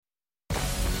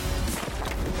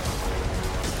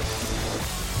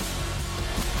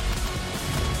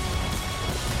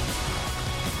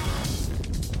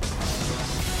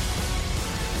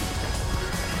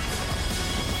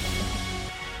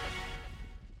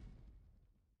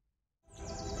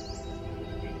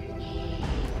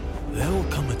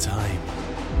time,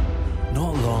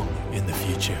 not long in the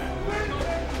future,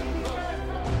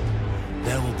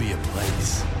 there will be a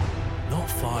place not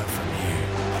far from here.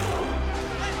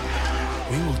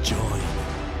 We will join.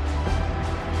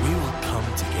 We will come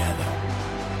together.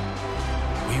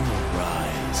 We will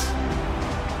rise.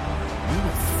 We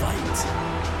will fight.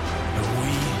 And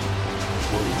we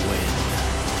will win.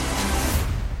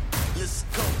 Let's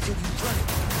go. Can we run it?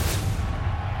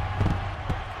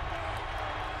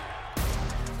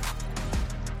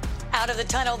 Out of the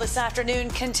tunnel this afternoon,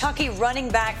 Kentucky running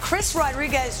back Chris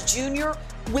Rodriguez Jr.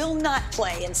 will not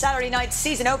play in Saturday night's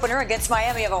season opener against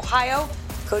Miami of Ohio.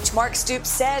 Coach Mark Stoops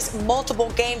says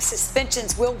multiple game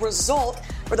suspensions will result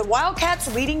for the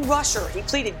Wildcats' leading rusher. He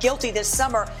pleaded guilty this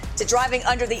summer to driving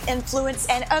under the influence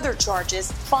and other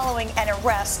charges following an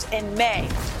arrest in May.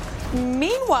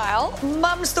 Meanwhile,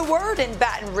 mum's the word in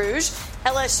Baton Rouge.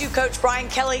 LSU coach Brian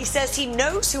Kelly says he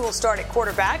knows who will start at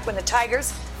quarterback when the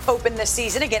Tigers open the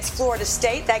season against Florida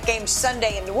State. That game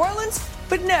Sunday in New Orleans.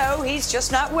 But no, he's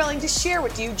just not willing to share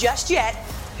with you just yet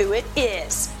who it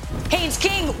is. Haynes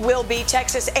King will be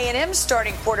Texas A&M's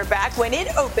starting quarterback when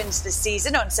it opens the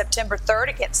season on September 3rd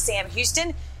against Sam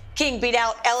Houston. King beat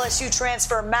out LSU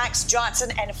transfer Max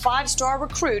Johnson and five-star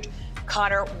recruit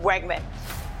Connor Wegman.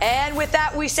 And with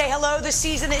that, we say hello. The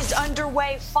season is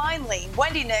underway finally.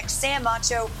 Wendy Nix, Sam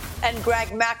Macho, and Greg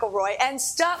McElroy. And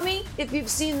stop me if you've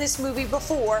seen this movie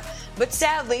before, but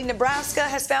sadly, Nebraska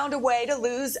has found a way to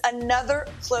lose another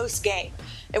close game.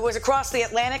 It was across the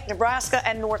Atlantic, Nebraska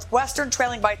and Northwestern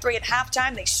trailing by 3 at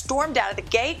halftime. They stormed out of the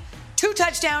gate. 2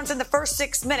 touchdowns in the first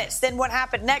 6 minutes. Then what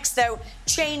happened next, though,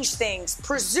 changed things.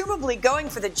 Presumably going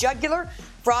for the jugular,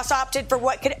 Frost opted for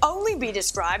what could only be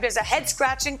described as a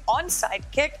head-scratching onside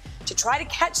kick to try to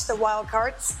catch the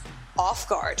Wildcats off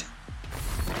guard.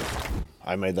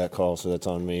 I made that call, so that's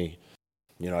on me.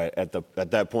 You know,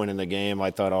 at that point in the game, I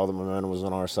thought all the momentum was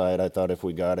on our side. I thought if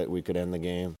we got it, we could end the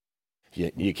game.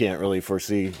 You can't really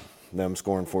foresee them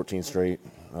scoring 14 straight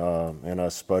and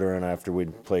us sputtering after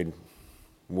we'd played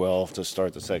well to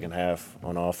start the second half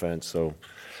on offense. So,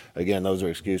 again, those are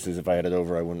excuses. If I had it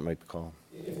over, I wouldn't make the call.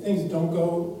 If things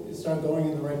start going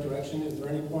in the right direction, is there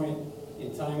any point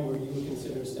in time where you would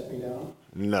consider stepping down?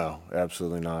 No,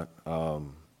 absolutely not.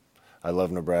 I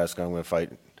love Nebraska. I'm going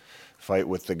to fight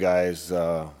with the guys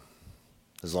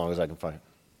as long as I can fight.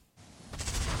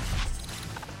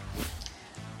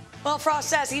 Well, Frost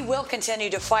says he will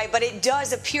continue to fight, but it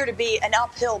does appear to be an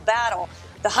uphill battle.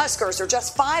 The Huskers are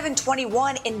just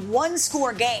 5-21 in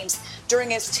one-score games during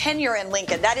his tenure in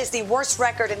Lincoln. That is the worst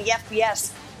record in the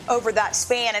FBS over that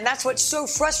span. And that's what's so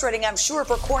frustrating, I'm sure,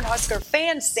 for Cornhusker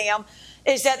fans, Sam,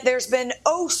 is that there's been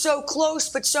so close,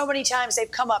 but so many times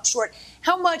they've come up short.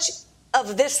 How much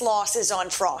of this loss is on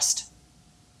Frost?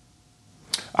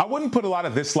 I wouldn't put a lot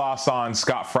of this loss on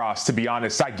Scott Frost, to be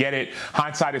honest. I get it.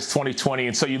 Hindsight is 20/20.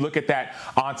 And so you look at that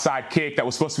onside kick that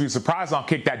was supposed to be a surprise on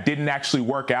kick that didn't actually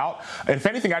work out. And if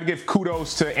anything, I'd give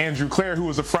kudos to Andrew Clare, who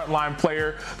was a frontline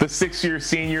player, the 6-year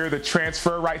senior, the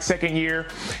transfer, right, second year.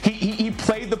 He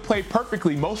played the play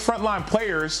perfectly. Most frontline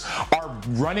players are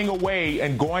running away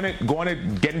and going to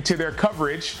get into their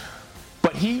coverage.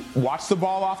 But he watched the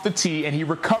ball off the tee and he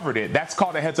recovered it. That's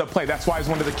called a heads-up play. That's why he's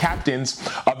one of the captains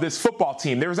of this football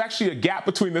team. There was actually a gap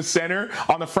between the center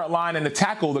on the front line and the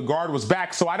tackle. The guard was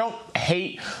back. So I don't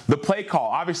hate the play call.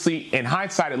 Obviously, in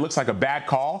hindsight, it looks like a bad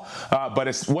call. But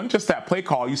it wasn't just that play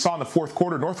call. You saw in the fourth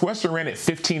quarter, Northwestern ran it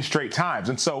 15 straight times.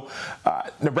 And so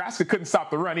Nebraska couldn't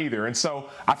stop the run either. And so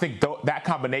I think that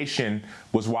combination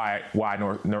was why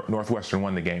Northwestern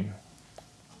won the game.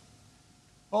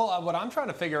 Well, what I'm trying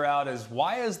to figure out is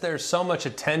why is there so much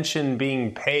attention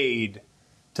being paid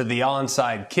to the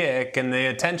onside kick and the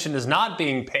attention is not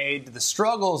being paid to the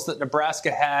struggles that Nebraska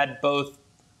had both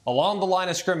along the line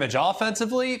of scrimmage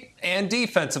offensively and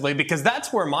defensively, because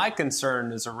that's where my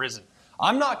concern has arisen.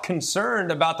 I'm not concerned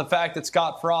about the fact that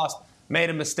Scott Frost made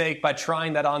a mistake by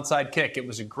trying that onside kick. It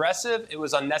was aggressive, it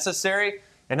was unnecessary,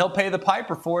 and he'll pay the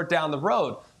piper for it down the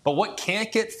road. But what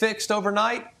can't get fixed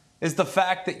overnight is the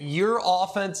fact that your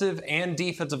offensive and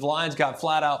defensive lines got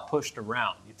flat out pushed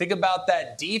around. You think about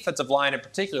that defensive line in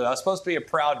particular. That was supposed to be a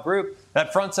proud group.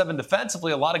 That front seven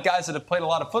defensively, a lot of guys that have played a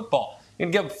lot of football.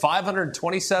 You're going to give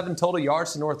 527 total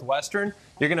yards to Northwestern.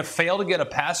 You're going to fail to get a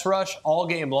pass rush all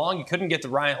game long. You couldn't get the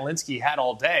Ryan Helinski he had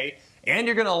all day. And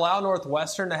you're going to allow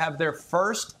Northwestern to have their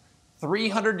first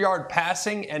 300-yard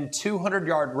passing and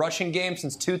 200-yard rushing game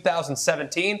since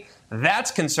 2017. That's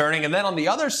concerning. And then on the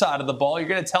other side of the ball, you're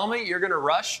going to tell me you're going to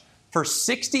rush for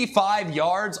 65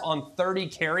 yards on 30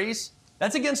 carries?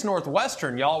 That's against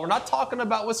Northwestern, y'all. We're not talking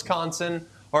about Wisconsin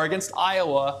or against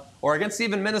Iowa or against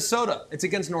even Minnesota. It's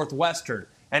against Northwestern.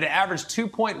 and to average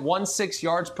 2.16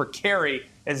 yards per carry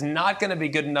is not going to be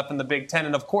good enough in the Big Ten.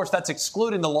 And, of course, that's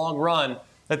excluding the long run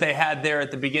that they had there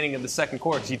at the beginning of the second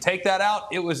quarter. If you take that out,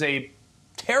 it was a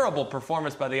terrible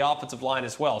performance by the offensive line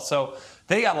as well. So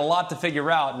they got a lot to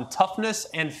figure out, and toughness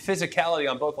and physicality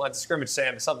on both lines of scrimmage,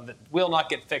 Sam, is something that will not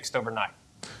get fixed overnight.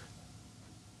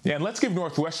 Yeah, and let's give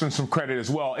Northwestern some credit as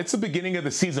well. It's the beginning of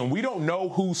the season. We don't know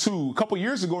who's who. A couple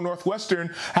years ago,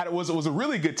 Northwestern was a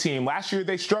really good team. Last year,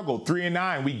 they struggled,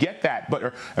 3-9. We get that, but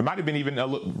it might have been even a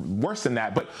little worse than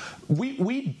that. But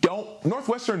we don't.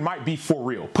 Northwestern might be for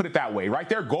real. Put it that way, right?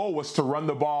 Their goal was to run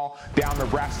the ball down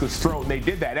Nebraska's throat, and they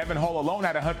did that. Evan Hull alone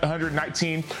had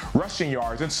 119 rushing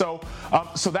yards, and so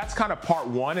that's kind of part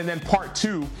one. And then part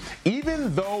two,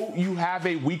 even though you have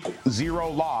a week 0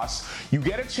 loss, you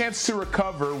get a chance to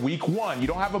recover week 1. You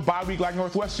don't have a bye week like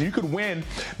Northwestern. You could win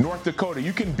North Dakota.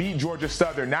 You can beat Georgia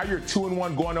Southern. Now you're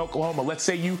 2-1 going to Oklahoma. Let's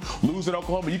say you lose at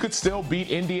Oklahoma. You could still beat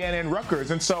Indiana and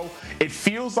Rutgers. And so it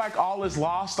feels like all is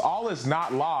lost. All is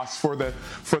not lost for the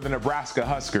Nebraska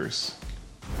Huskers.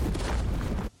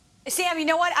 Sam, you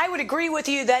know what? I would agree with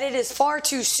you that it is far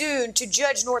too soon to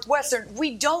judge Northwestern.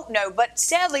 We don't know. But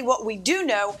sadly, what we do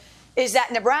know is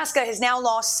that Nebraska has now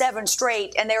lost 7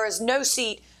 straight, and there is no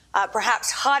seat perhaps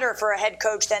hotter for a head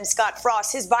coach than Scott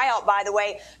Frost. His buyout, by the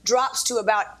way, drops to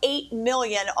about $8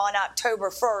 million on October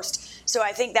 1st. So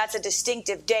I think that's a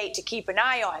distinctive date to keep an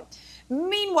eye on.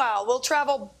 Meanwhile, we'll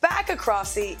travel back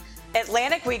across the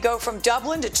Atlantic. We go from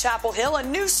Dublin to Chapel Hill. A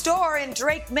new star in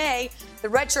Drake May. The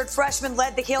redshirt freshman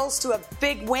led the Hills to a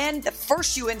big win, the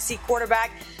first UNC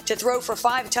quarterback to throw for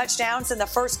 5 touchdowns in the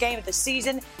first game of the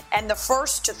season, and the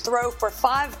first to throw for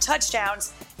 5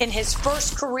 touchdowns in his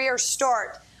first career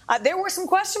start. There were some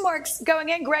question marks going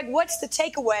in. Greg, what's the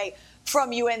takeaway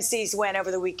from UNC's win over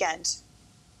the weekend?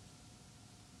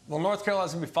 Well, North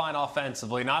Carolina's going to be fine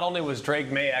offensively. Not only was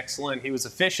Drake May excellent, he was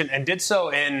efficient and did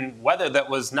so in weather that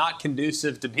was not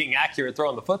conducive to being accurate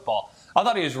throwing the football. I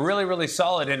thought he was really, really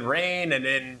solid in rain and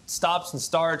in stops and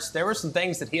starts. There were some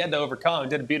things that he had to overcome and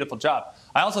did a beautiful job.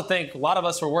 I also think a lot of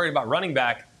us were worried about running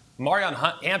back. Marion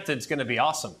Hampton's going to be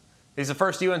awesome. He's the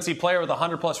first UNC player with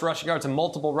 100-plus rushing yards and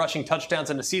multiple rushing touchdowns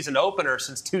in a season opener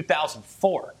since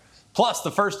 2004. Plus,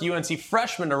 the first UNC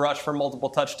freshman to rush for multiple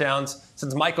touchdowns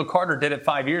since Michael Carter did it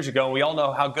 5 years ago, and we all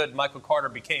know how good Michael Carter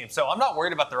became. So I'm not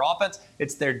worried about their offense.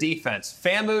 It's their defense.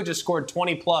 FAMU just scored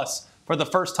 20-plus for the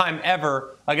first time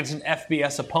ever against an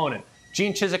FBS opponent.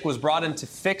 Gene Chizik was brought in to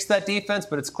fix that defense,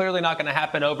 but it's clearly not going to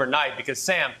happen overnight because,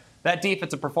 Sam, that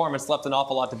defensive performance left an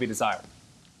awful lot to be desired.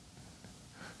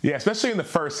 Yeah, especially in the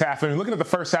first half. I mean, looking at the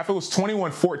first half, it was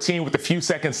 21-14 with a few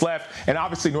seconds left, and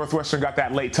obviously Northwestern got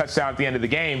that late touchdown at the end of the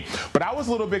game. But I was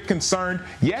a little bit concerned,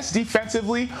 yes,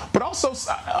 defensively, but also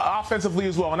offensively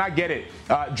as well, and I get it.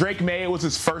 Drake May, it was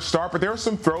his first start, but there were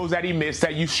some throws that he missed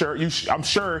that I'm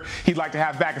sure he'd like to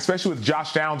have back, especially with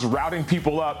Josh Downs routing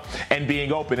people up and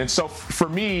being open. And so for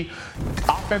me,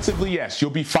 offensively, yes, you'll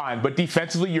be fine, but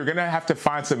defensively, you're going to have to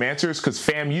find some answers because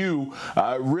FAMU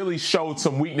really showed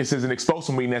some weaknesses and exposed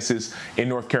some weaknesses in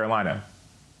North Carolina.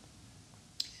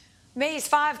 May's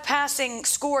 5 passing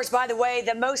scores, by the way,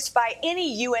 the most by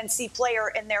any UNC player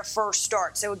in their first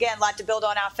start. So, again, a lot to build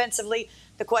on offensively.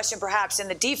 The question perhaps in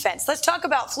the defense. Let's talk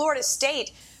about Florida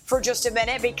State for just a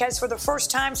minute because for the first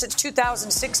time since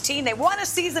 2016, they won a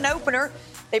season opener.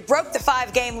 They broke the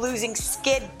 5-game losing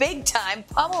skid big time,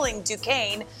 pummeling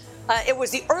Duquesne. It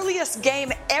was the earliest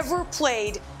game ever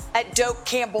played at Doak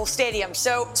Campbell Stadium.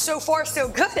 So far, so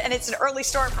good, and it's an early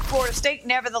start for Florida State.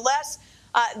 Nevertheless,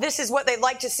 this is what they'd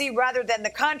like to see rather than the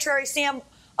contrary. Sam,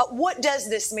 what does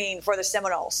this mean for the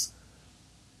Seminoles?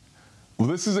 Well,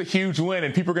 this is a huge win,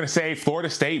 and people are going to say Florida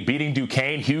State beating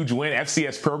Duquesne, huge win,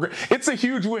 FCS program. It's a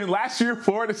huge win. Last year,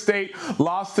 Florida State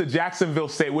lost to Jacksonville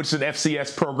State, which is an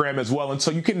FCS program as well, and so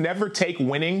you can never take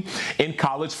winning in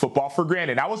college football for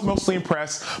granted. I was mostly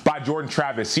impressed by Jordan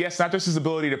Travis. Yes, not just his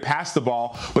ability to pass the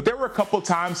ball, but there were a couple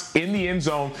times in the end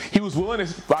zone he was willing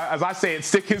to, as I say it,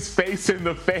 stick his face in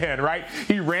the fan, right?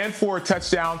 He ran for a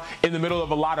touchdown in the middle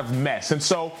of a lot of mess, and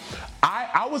so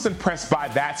I was impressed by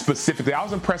that specifically. I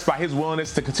was impressed by his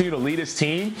willingness to continue to lead his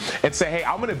team and say, hey,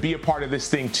 I'm going to be a part of this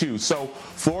thing too. So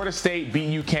Florida State beat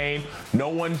UConn. No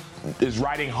one is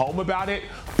writing home about it,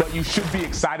 but you should be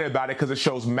excited about it because it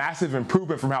shows massive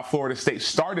improvement from how Florida State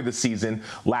started the season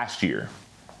last year.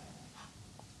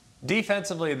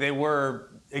 Defensively, they were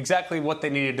exactly what they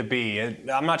needed to be.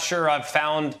 I'm not sure I've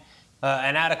found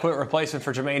an adequate replacement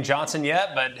for Jermaine Johnson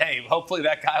yet, but hey, hopefully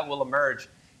that guy will emerge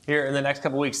here in the next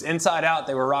couple weeks. Inside out,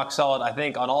 they were rock solid, I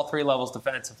think, on all 3 levels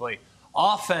defensively.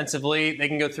 Offensively, they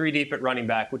can go 3 deep at running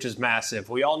back, which is massive.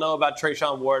 We all know about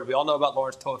Trayshawn Ward. We all know about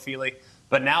Lawrence Toafili.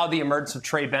 But now the emergence of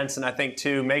Trey Benson, I think,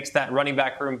 too, makes that running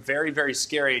back room very, very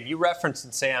scary. And you referenced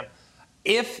it, Sam.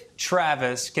 If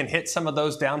Travis can hit some of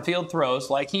those downfield throws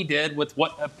like he did with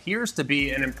what appears to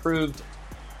be an improved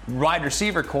wide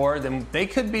receiver core, then they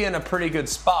could be in a pretty good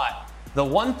spot. The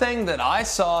one thing that I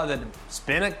saw that's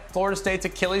been at Florida State's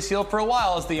Achilles heel for a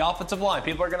while is the offensive line.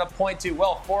 People are going to point to,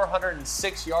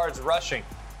 406 yards rushing.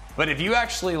 But if you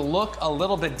actually look a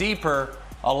little bit deeper,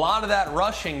 a lot of that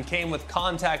rushing came with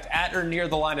contact at or near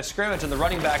the line of scrimmage, and the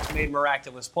running backs made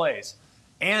miraculous plays.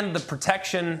 And the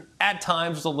protection at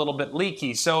times was a little bit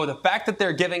leaky. So the fact that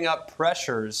they're giving up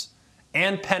pressures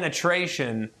and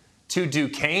penetration to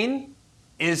Duquesne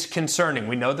is concerning.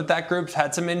 We know that group's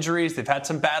had some injuries. They've had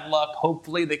some bad luck.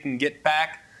 Hopefully they can get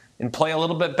back and play a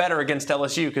little bit better against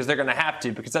LSU, because they're going to have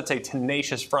to, because that's a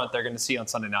tenacious front they're going to see on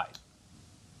Sunday night.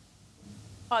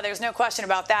 Oh, there's no question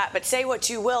about that. But say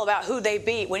what you will about who they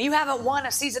beat. When you haven't won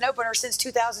a season opener since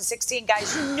 2016,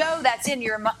 guys, you know that's in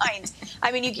your mind.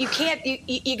 I mean, you can't,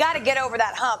 you got to get over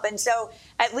that hump. And so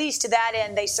at least to that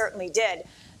end, they certainly did.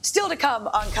 Still to come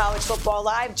on College Football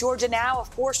Live, Georgia now,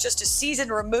 of course, just a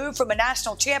season removed from a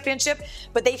national championship,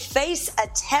 but they face a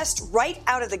test right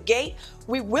out of the gate.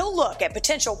 We will look at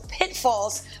potential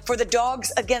pitfalls for the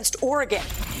Dogs against Oregon.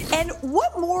 And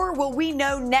what more will we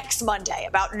know next Monday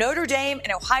about Notre Dame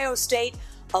and Ohio State?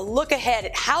 A look ahead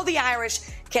at how the Irish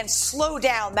can slow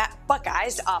down that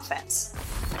Buckeyes offense.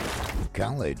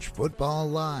 College Football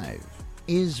Live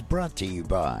is brought to you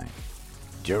by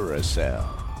Duracell.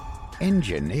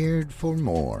 Engineered for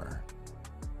more.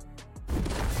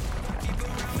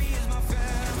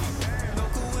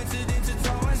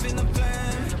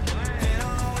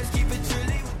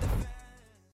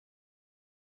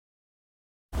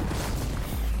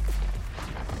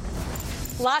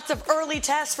 Lots of early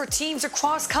tests for teams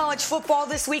across college football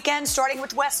this weekend, starting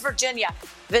with West Virginia,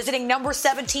 visiting number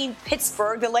 17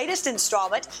 Pittsburgh, the latest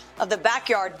installment of the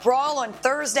Backyard Brawl on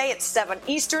Thursday at 7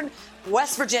 Eastern.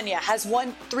 West Virginia has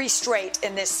won 3 straight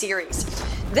in this series.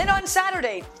 Then on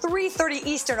Saturday, 3:30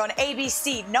 Eastern on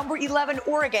ABC, number 11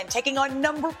 Oregon taking on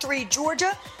number 3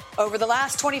 Georgia. Over the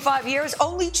last 25 years,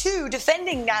 only 2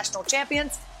 defending national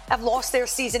champions have lost their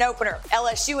season opener,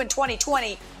 LSU in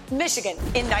 2020, Michigan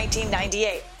in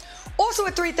 1998. Also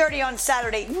at 3:30 on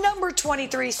Saturday, number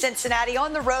 23 Cincinnati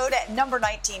on the road at number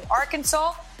 19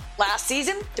 Arkansas. Last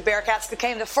season, the Bearcats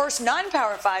became the first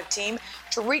non-Power 5 team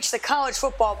to reach the college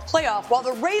football playoff, while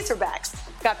the Razorbacks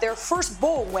got their first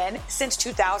bowl win since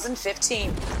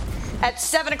 2015. At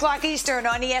 7 o'clock Eastern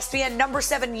on ESPN, number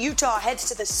 7 Utah heads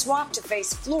to the Swamp to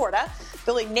face Florida.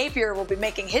 Billy Napier will be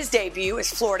making his debut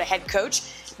as Florida head coach.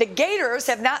 The Gators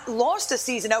have not lost a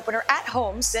season opener at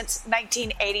home since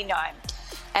 1989.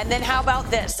 And then how about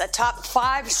this? A top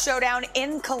 5 showdown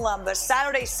in Columbus,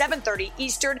 Saturday, 7:30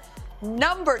 Eastern.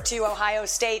 Number 2 Ohio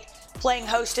State playing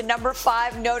host to number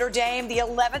 5 Notre Dame, the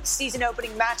 11th season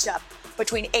opening matchup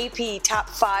between AP top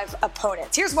 5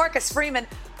 opponents. Here's Marcus Freeman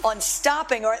on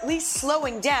stopping, or at least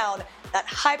slowing down, that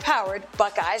high-powered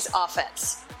Buckeyes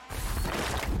offense.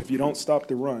 If you don't stop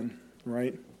the run,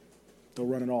 right, they'll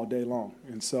run it all day long.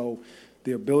 And so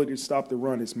the ability to stop the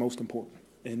run is most important.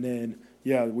 And then,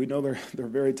 yeah, we know they're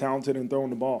very talented in throwing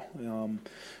the ball.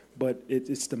 But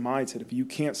it's the mindset. If you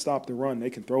can't stop the run, they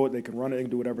can throw it, they can run it, they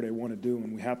can do whatever they want to do,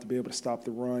 and we have to be able to stop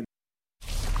the run.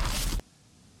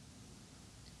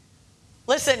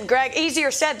 Listen, Greg, easier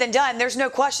said than done. There's no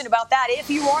question about that. If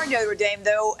you are Notre Dame,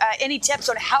 though, any tips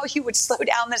on how you would slow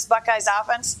down this Buckeyes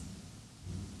offense?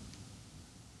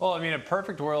 Well, I mean, in a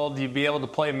perfect world, you'd be able to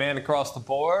play man across the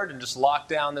board and just lock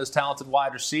down those talented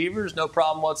wide receivers, no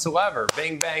problem whatsoever.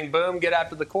 Bing, bang, boom, get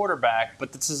after the quarterback.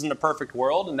 But this isn't a perfect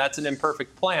world, and that's an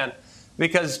imperfect plan,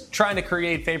 because trying to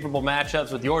create favorable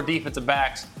matchups with your defensive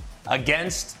backs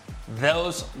against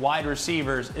those wide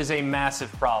receivers is a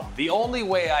massive problem. The only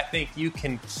way I think you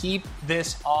can keep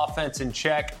this offense in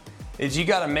check is you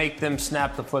got to make them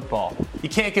snap the football. You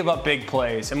can't give up big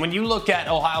plays. And when you look at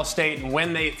Ohio State and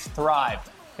when they thrived,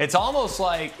 it's almost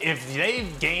like if they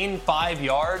gain 5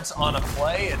 yards on a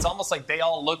play, it's almost like they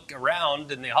all look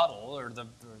around in the huddle, or the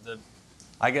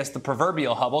I guess the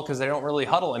proverbial huddle, because they don't really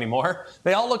huddle anymore.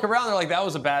 They all look around, they're like, that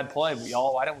was a bad play.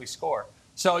 Why don't we score?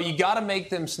 So you got to make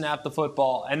them snap the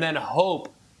football and then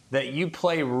hope that you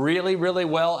play really, really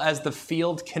well as the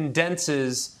field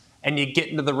condenses and you get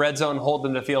into the red zone, hold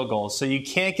them to field goals. So you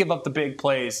can't give up the big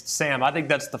plays. Sam, I think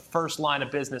that's the first line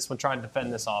of business when trying to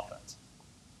defend this offense.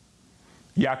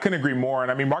 Yeah, I couldn't agree more.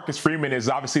 And I mean, Marcus Freeman is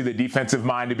obviously the defensive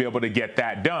mind to be able to get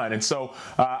that done. And so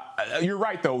you're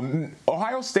right, though.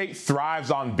 Ohio State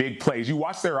thrives on big plays. You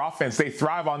watch their offense, they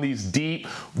thrive on these deep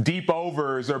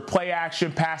overs or play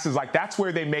action passes. Like, that's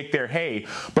where they make their hay.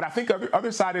 But I think the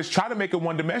other side is try to make it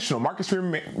one-dimensional. Marcus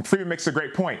Freeman makes a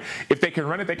great point. If they can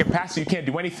run it, they can pass it. You can't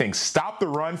do anything. Stop the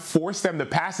run, force them to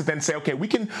pass it, then say, okay, we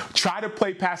can try to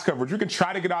play pass coverage. We can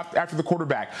try to get off after the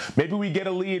quarterback. Maybe we get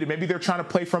a lead, and maybe they're trying to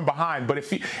play from behind. But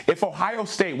if Ohio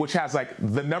State, which has like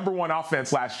the number one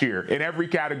offense last year in every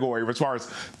category as far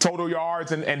as total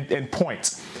yards and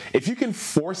points, if you can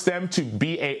force them to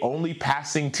be a only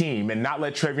passing team and not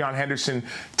let TreVeyon Henderson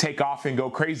take off and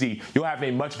go crazy, you'll have a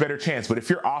much better chance. But if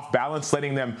you're off balance,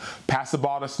 letting them pass the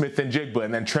ball to Smith and Jigba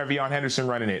and then TreVeyon Henderson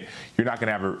running it, you're not going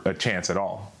to have a chance at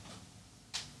all.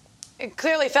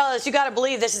 Clearly, fellas, you got to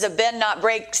believe this is a bend, not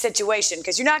break situation,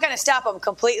 because you're not going to stop them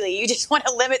completely. You just want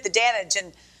to limit the damage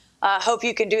and hope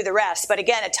you can do the rest. But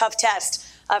again, a tough test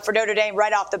for Notre Dame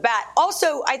right off the bat.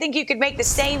 Also, I think you could make the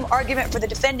same argument for the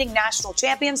defending national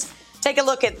champions. Take a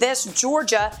look at this.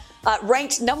 Georgia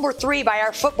ranked number 3 by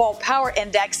our Football Power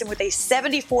Index and with a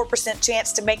 74%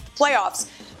 chance to make the playoffs.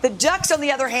 The Ducks, on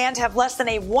the other hand, have less than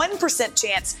a 1%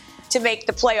 chance to make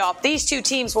the playoff. These two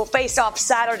teams will face off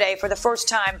Saturday for the first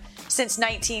time since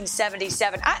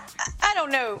 1977. I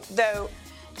don't know, though,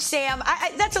 Sam,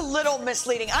 that's a little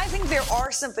misleading. I think there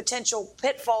are some potential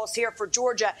pitfalls here for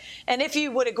Georgia. And if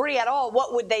you would agree at all,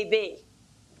 what would they be?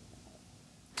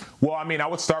 Well, I mean, I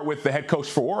would start with the head coach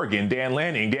for Oregon, Dan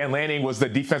Lanning. Dan Lanning was the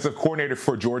defensive coordinator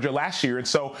for Georgia last year. And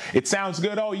so it sounds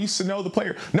good. Oh, he used to know the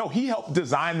player. No, he helped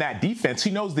design that defense.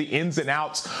 He knows the ins and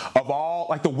outs of all,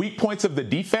 like the weak points of the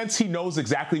defense. He knows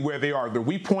exactly where they are. The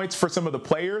weak points for some of the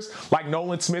players, like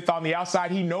Nolan Smith on the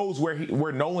outside, he knows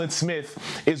where Nolan Smith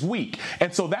is weak.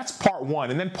 And so that's part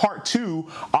one. And then part two,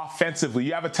 offensively,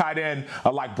 you have a tight end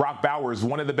like Brock Bowers,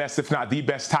 one of the best, if not the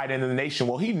best tight end in the nation.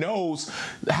 Well, he knows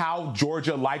how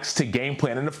Georgia likes to game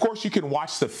plan. And of course, you can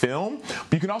watch the film,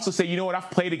 but you can also say, you know what,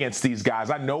 I've played against these guys.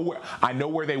 I know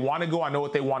where they want to go. I know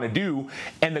what they want to do.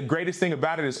 And the greatest thing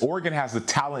about it is Oregon has the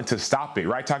talent to stop it,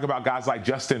 right? Talk about guys like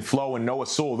Justin Flo and Noah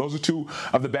Sewell. Those are two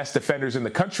of the best defenders in the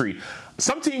country.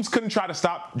 Some teams couldn't try to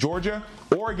stop Georgia.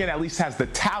 Oregon at least has the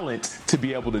talent to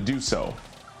be able to do so.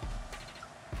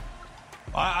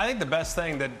 I think the best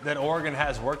thing that Oregon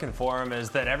has working for them is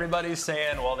that everybody's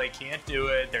saying, well, they can't do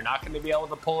it. They're not going to be able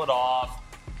to pull it off.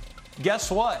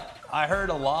 Guess what? I heard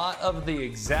a lot of the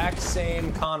exact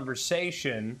same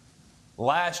conversation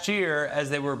last year as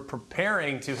they were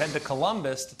preparing to head to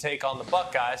Columbus to take on the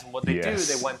Buckeyes. And what they do,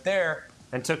 they went there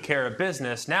and took care of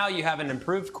business. Now you have an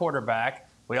improved quarterback.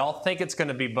 We all think it's going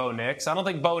to be Bo Nix. I don't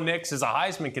think Bo Nix is a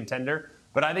Heisman contender,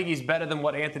 but I think he's better than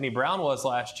what Anthony Brown was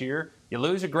last year. You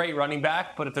lose a great running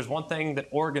back, but if there's one thing that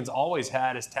Oregon's always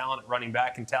had is talent at running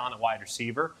back and talent at wide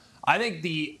receiver. I think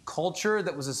the culture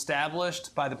that was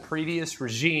established by the previous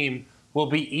regime will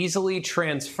be easily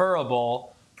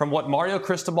transferable from what Mario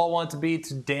Cristobal wanted to be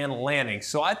to Dan Lanning.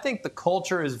 So I think the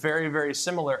culture is very, very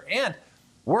similar. And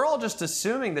we're all just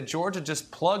assuming that Georgia just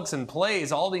plugs and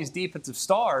plays all these defensive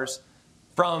stars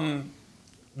from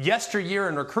yesteryear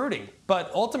in recruiting. But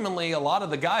ultimately, a lot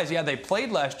of the guys, they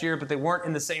played last year, but they weren't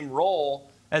in the same role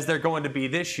as they're going to be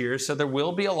this year. So there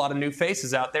will be a lot of new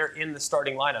faces out there in the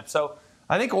starting lineup. So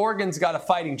I think Oregon's got a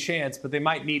fighting chance, but they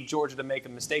might need Georgia to make a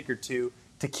mistake or two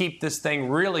to keep this thing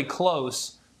really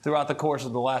close throughout the course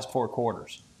of the last 4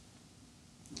 quarters.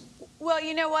 Well,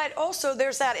 you know what? Also,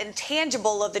 there's that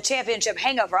intangible of the championship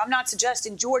hangover. I'm not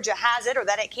suggesting Georgia has it or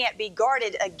that it can't be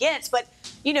guarded against, but,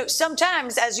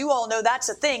 sometimes, as you all know, that's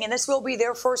a thing, and this will be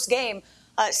their first game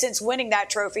since winning that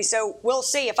trophy. So we'll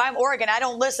see. If I'm Oregon, I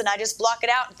don't listen. I just block it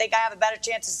out and think I have a better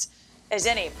chance as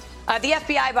any. The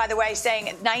FBI, by the way, saying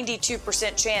a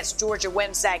 92% chance Georgia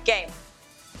wins that game.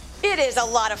 It is a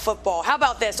lot of football. How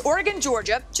about this? Oregon,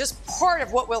 Georgia, just part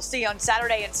of what we'll see on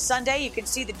Saturday and Sunday. You can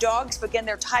see the Dogs begin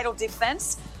their title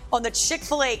defense on the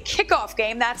Chick-fil-A kickoff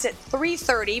game. That's at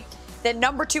 3:30. Then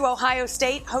number 2, Ohio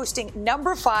State, hosting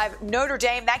number 5, Notre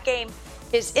Dame. That game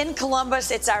is in Columbus.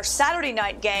 It's our Saturday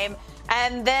night game.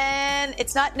 And then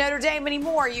it's not Notre Dame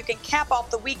anymore. You can cap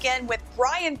off the weekend with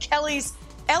Brian Kelly's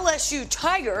LSU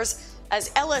Tigers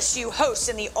as LSU hosts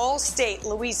in the All-State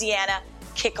Louisiana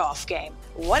kickoff game.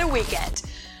 What a weekend.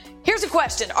 Here's a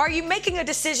question. Are you making a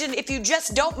decision if you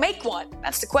just don't make one?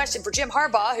 That's the question for Jim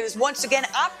Harbaugh, who's once again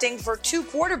opting for 2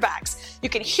 quarterbacks. You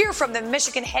can hear from the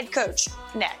Michigan head coach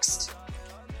next.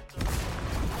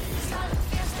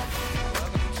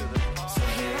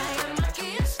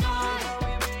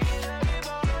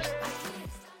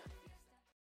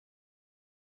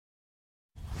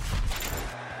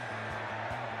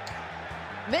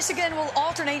 Michigan will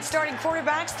alternate starting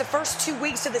quarterbacks the first 2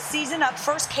 weeks of the season. Up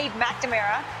first, Cade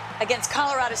McNamara against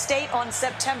Colorado State on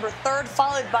September 3rd,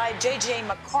 followed by J.J.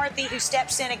 McCarthy, who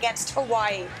steps in against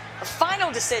Hawaii. A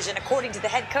final decision, according to the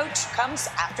head coach, comes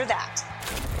after that.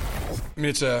 I mean,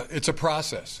 it's a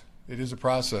process. It is a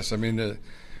process. I mean,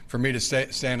 for me to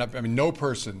stand up, I mean, no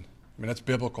person, I mean, that's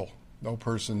biblical. No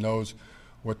person knows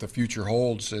what the future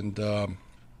holds, and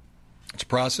it's a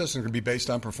process, and it can be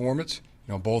based on performance.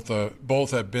 You know,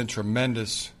 both have been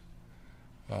tremendous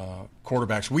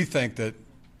quarterbacks. We think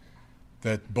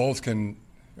that both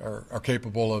are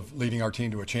capable of leading our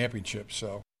team to a championship.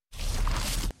 So,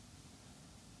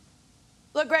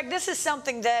 look, Greg, this is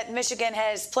something that Michigan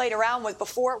has played around with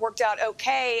before. It worked out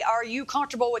okay. Are you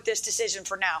comfortable with this decision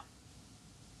for now?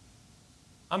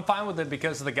 I'm fine with it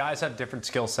because the guys have different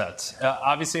skill sets.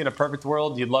 Obviously, in a perfect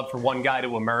world, you'd love for one guy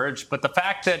to emerge. But the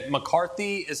fact that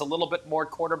McCarthy is a little bit more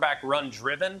quarterback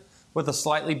run-driven with a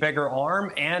slightly bigger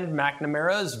arm, and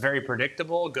McNamara is very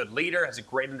predictable, a good leader, has a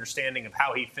great understanding of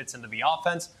how he fits into the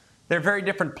offense. They're very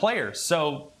different players.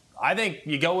 So I think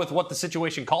you go with what the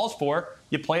situation calls for.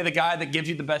 You play the guy that gives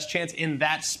you the best chance in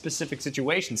that specific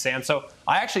situation, Sam. So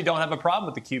I actually don't have a problem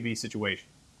with the QB situation.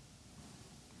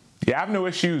 Yeah, I have no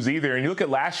issues either. And you look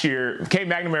at last year, Cade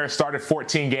McNamara started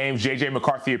 14 games. J.J.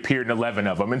 McCarthy appeared in 11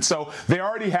 of them. And so they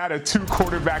already had a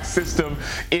two-quarterback system,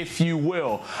 if you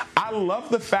will. I love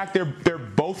the fact they're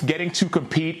both getting to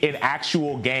compete in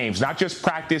actual games, not just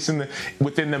practice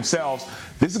within themselves.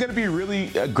 This is going to be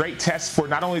really a great test for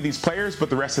not only these players,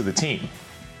 but the rest of the team.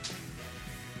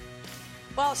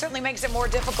 Well, it certainly makes it more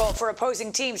difficult for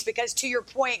opposing teams because, to your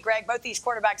point, Greg, both these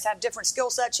quarterbacks have different skill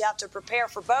sets. You have to prepare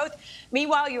for both.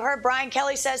 Meanwhile, you heard Brian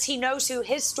Kelly says he knows who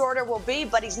his starter will be,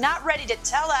 but he's not ready to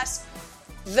tell us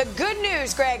the good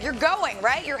news, Greg. You're going,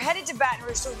 right? You're headed to Baton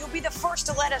Rouge, so you'll be the first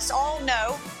to let us all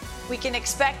know. We can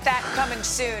expect that coming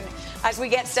soon as we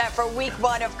get set for week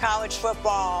 1 of college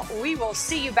football. We will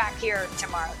see you back here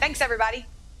tomorrow. Thanks, everybody.